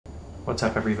What's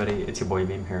up, everybody? It's your boy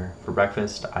Beam here. For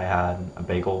breakfast, I had a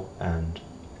bagel and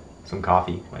some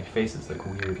coffee. My face is like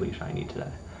weirdly shiny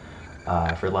today.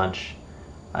 For lunch,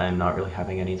 I'm not really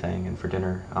having anything, and for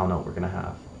dinner, I don't know what we're gonna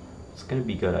have. It's gonna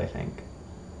be good, I think.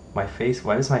 My face,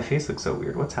 why does my face look so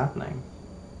weird? What's happening?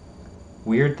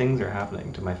 Weird things are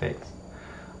happening to my face.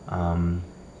 I'm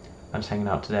just hanging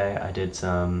out today. I did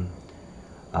some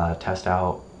test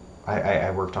out. I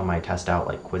worked on my test out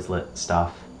like Quizlet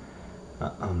stuff.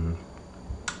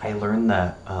 I learned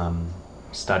that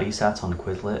study sets on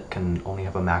Quizlet can only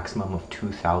have a maximum of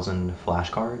 2,000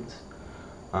 flashcards,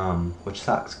 which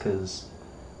sucks because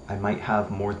I might have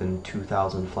more than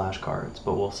 2,000 flashcards,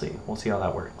 but we'll see. We'll see how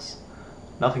that works.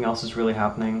 Nothing else is really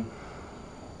happening.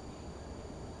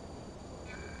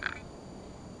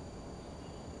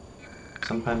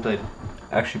 Sometimes I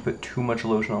actually put too much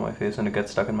lotion on my face and it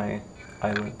gets stuck in my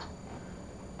eyelids.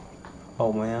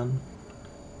 Oh man.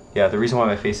 Yeah, the reason why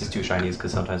my face is too shiny is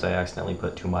because sometimes I accidentally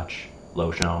put too much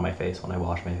lotion on my face when I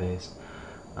wash my face.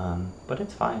 But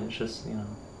it's fine, it's just, you know.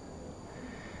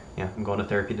 Yeah, I'm going to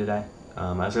therapy today.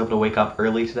 I was able to wake up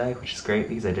early today, which is great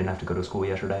because I didn't have to go to school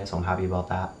yesterday, so I'm happy about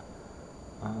that.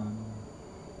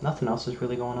 Nothing else is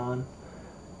really going on.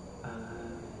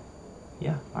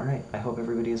 Yeah, alright. I hope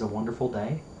everybody has a wonderful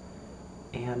day.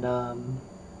 And,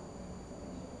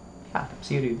 yeah,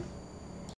 see you, dude.